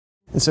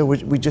And so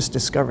we just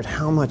discovered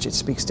how much it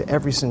speaks to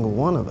every single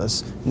one of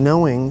us,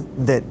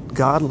 knowing that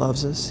God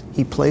loves us,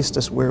 He placed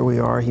us where we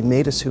are, He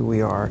made us who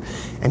we are,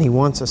 and He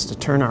wants us to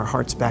turn our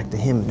hearts back to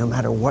Him no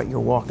matter what you're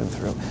walking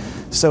through.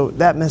 So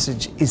that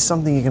message is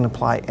something you can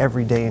apply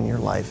every day in your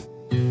life.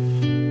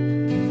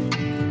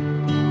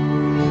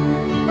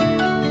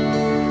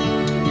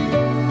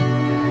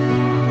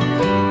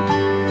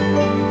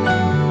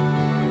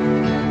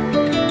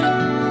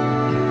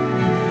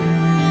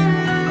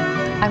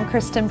 I'm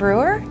Kristen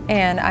Brewer,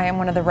 and I am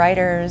one of the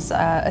writers,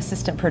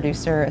 assistant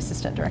producer,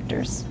 assistant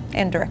directors,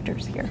 and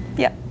directors here.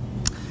 Yep.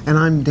 And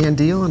I'm Dan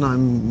Deal, and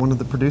I'm one of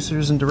the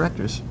producers and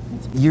directors.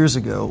 Years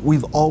ago,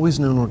 we've always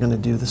known we're going to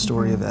do the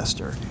story of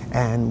Esther,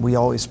 and we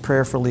always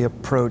prayerfully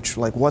approach,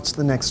 like, what's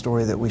the next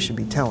story that we should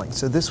be telling?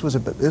 So this was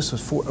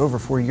over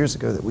 4 years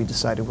ago that we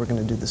decided we're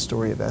going to do the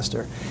story of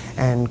Esther.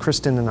 And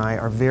Kristen and I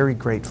are very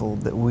grateful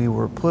that we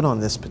were put on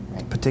this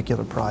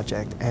particular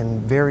project, and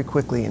very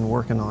quickly in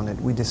working on it,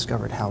 we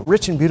discovered how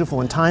rich and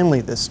beautiful and timely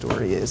this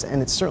story is,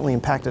 and it's certainly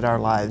impacted our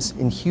lives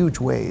in huge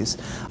ways.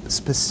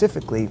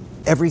 Specifically,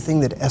 everything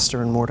that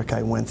Esther and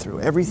Mordecai went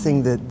through,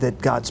 everything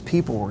that God's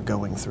people were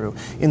going through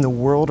in the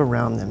world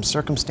around them,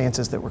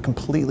 circumstances that were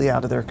completely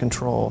out of their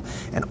control,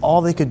 and all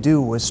they could do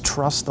was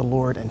trust the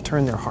Lord and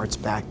turn their hearts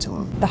back to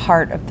Him. The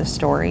heart of the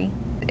story.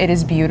 It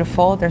is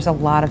beautiful. There's a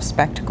lot of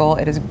spectacle.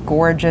 It is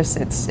gorgeous.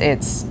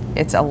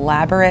 It's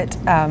elaborate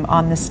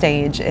on the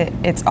stage.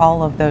 It's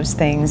all of those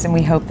things, and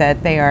we hope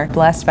that they are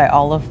blessed by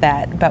all of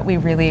that. But we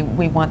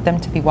want them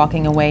to be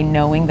walking away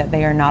knowing that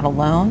they are not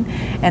alone,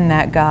 and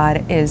that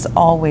God is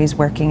always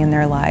working in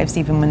their lives,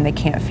 even when they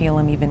can't feel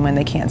Him, even when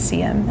they can't see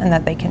Him, and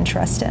that they can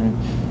trust Him,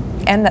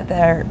 and that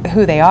they're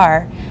who they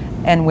are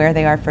and where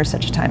they are for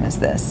such a time as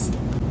this.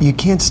 You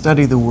can't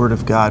study the Word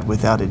of God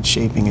without it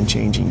shaping and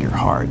changing your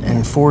heart.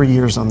 And 4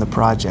 years on the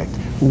project,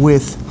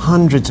 with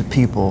hundreds of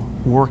people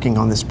working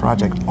on this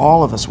project,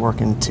 all of us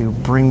working to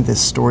bring this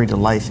story to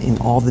life in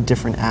all the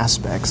different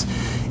aspects,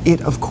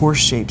 it of course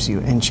shapes you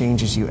and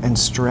changes you and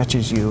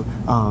stretches you.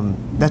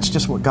 That's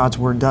just what God's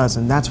Word does,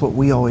 and that's what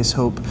we always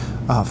hope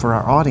for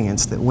our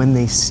audience, that when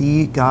they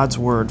see God's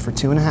Word for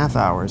 2.5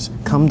 hours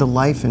come to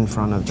life in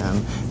front of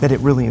them, that it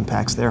really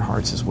impacts their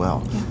hearts as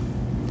well. Yeah.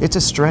 It's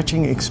a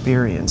stretching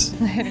experience.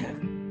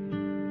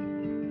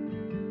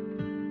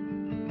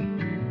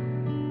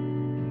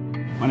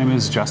 My name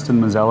is Justin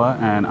Mazzella,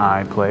 and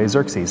I play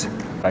Xerxes.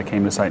 I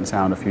came to Sight and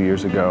Sound a few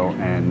years ago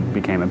and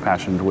became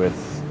impassioned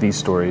with these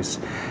stories,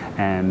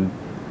 and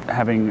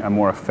having a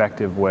more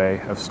effective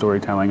way of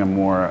storytelling, a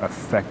more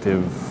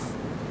effective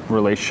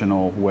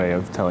relational way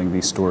of telling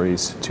these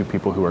stories to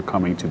people who are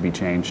coming to be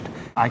changed.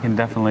 I can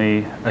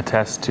definitely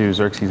attest to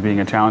Xerxes being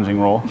a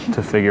challenging role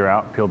to figure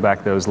out, peel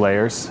back those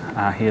layers.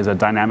 He is a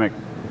dynamic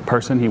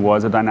person. He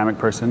was a dynamic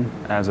person,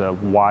 has a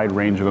wide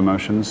range of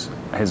emotions.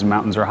 His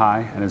mountains are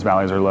high and his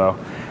valleys are low.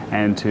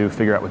 And to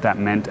figure out what that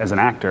meant as an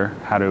actor,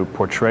 how to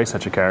portray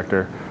such a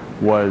character,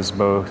 was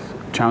both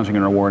challenging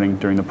and rewarding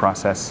during the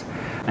process.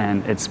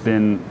 And it's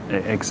been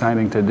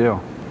exciting to do.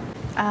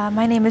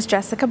 My name is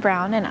Jessica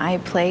Brown, and I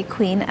play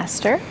Queen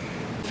Esther.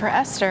 For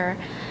Esther,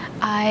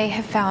 I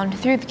have found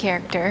through the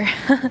character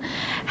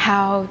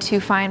how to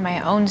find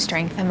my own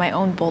strength and my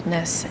own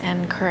boldness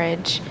and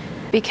courage,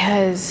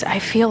 because I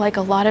feel like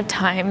a lot of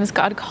times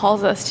God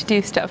calls us to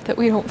do stuff that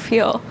we don't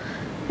feel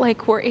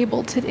like we're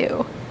able to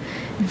do.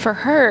 And for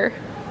her,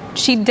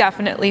 she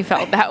definitely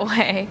felt that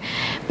way.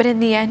 But in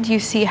the end, you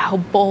see how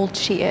bold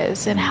she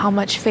is and how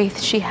much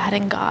faith she had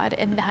in God,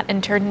 and that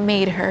in turn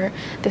made her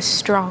this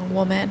strong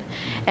woman.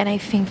 And I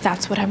think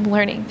that's what I'm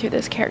learning through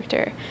this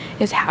character,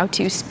 is how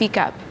to speak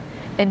up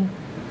and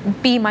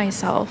be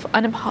myself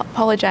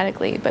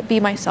unapologetically, but be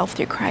myself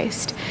through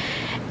Christ,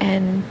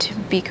 and to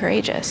be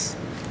courageous.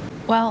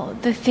 Well,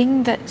 the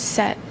thing that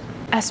set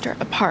Esther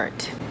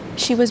apart,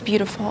 she was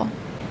beautiful.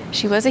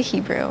 She was a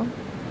Hebrew.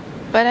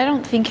 But I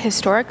don't think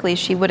historically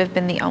she would have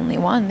been the only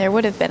one. There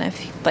would have been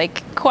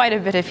quite a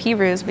bit of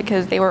Hebrews,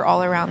 because they were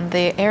all around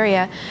the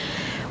area.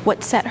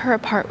 What set her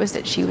apart was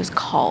that she was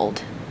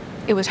called.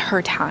 It was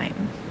her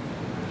time.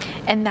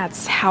 And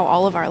that's how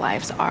all of our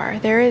lives are.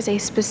 There is a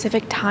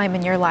specific time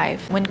in your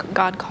life when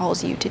God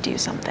calls you to do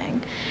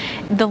something.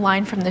 The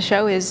line from the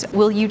show is,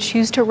 will you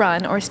choose to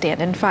run or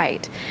stand and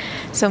fight?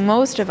 So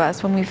most of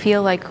us, when we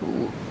feel like,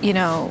 we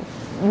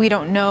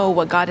don't know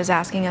what God is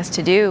asking us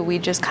to do, we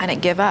just kind of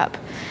give up.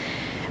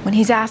 What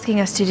He's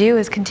asking us to do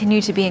is continue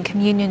to be in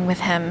communion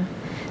with Him,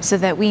 so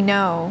that we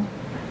know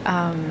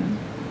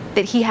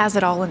that He has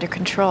it all under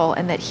control,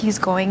 and that He's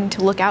going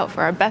to look out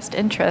for our best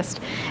interest,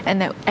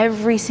 and that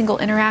every single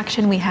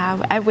interaction we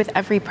have with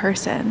every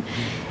person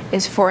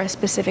is for a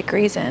specific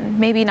reason.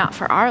 Maybe not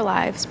for our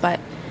lives, but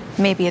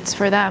maybe it's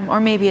for them, or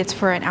maybe it's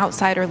for an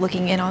outsider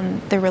looking in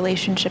on the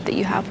relationship that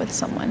you have with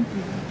someone.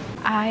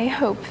 I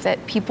hope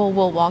that people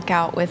will walk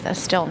out with a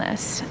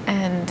stillness,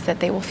 and that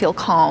they will feel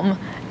calm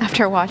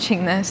after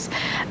watching this,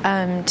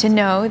 to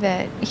know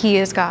that He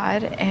is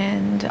God,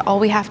 and all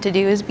we have to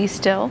do is be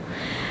still.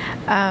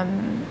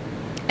 And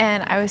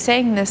I was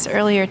saying this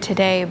earlier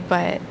today,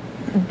 but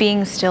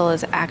being still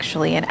is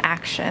actually an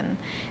action.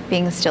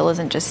 Being still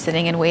isn't just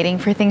sitting and waiting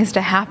for things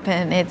to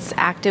happen. It's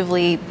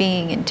actively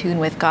being in tune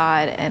with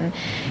God and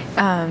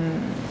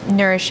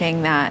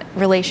nourishing that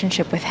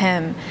relationship with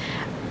Him.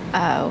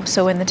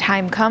 So when the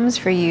time comes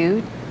for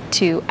you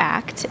to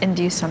act and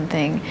do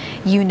something,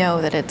 you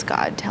know that it's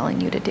God telling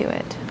you to do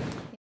it.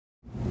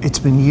 It's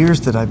been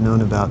years that I've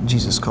known about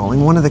Jesus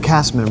Calling. One of the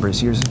cast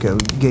members years ago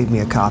gave me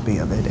a copy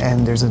of it,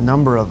 and there's a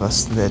number of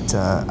us that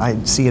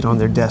I see it on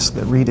their desk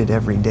that read it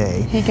every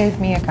day. He gave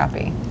me a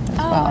copy as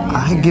well.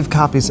 I give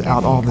copies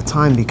out all the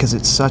time because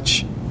it's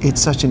such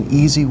an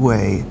easy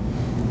way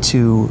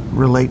to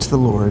relate to the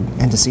Lord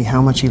and to see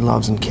how much He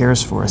loves and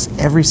cares for us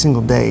every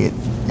single day.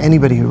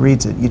 Anybody who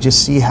reads it, you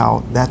just see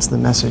how that's the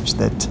message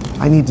that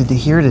I needed to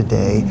hear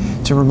today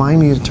to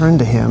remind me to turn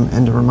to Him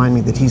and to remind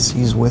me that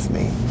He's with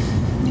me.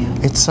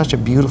 It's such a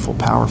beautiful,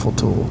 powerful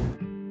tool.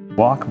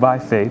 Walk by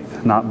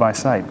faith, not by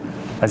sight.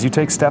 As you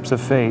take steps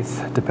of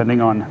faith, depending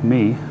on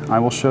me, I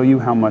will show you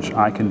how much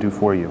I can do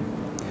for you.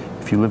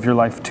 If you live your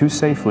life too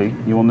safely,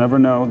 you will never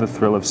know the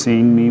thrill of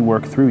seeing me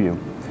work through you.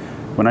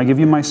 When I give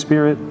you my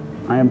Spirit,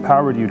 I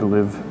empowered you to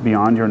live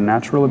beyond your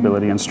natural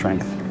ability and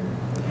strength.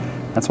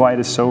 That's why it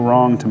is so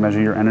wrong to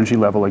measure your energy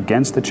level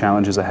against the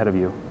challenges ahead of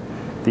you.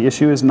 The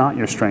issue is not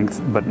your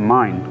strength, but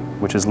mine,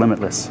 which is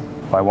limitless.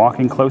 By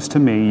walking close to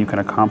me, you can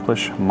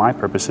accomplish my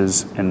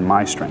purposes in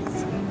my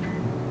strength.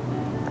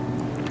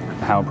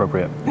 How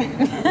appropriate.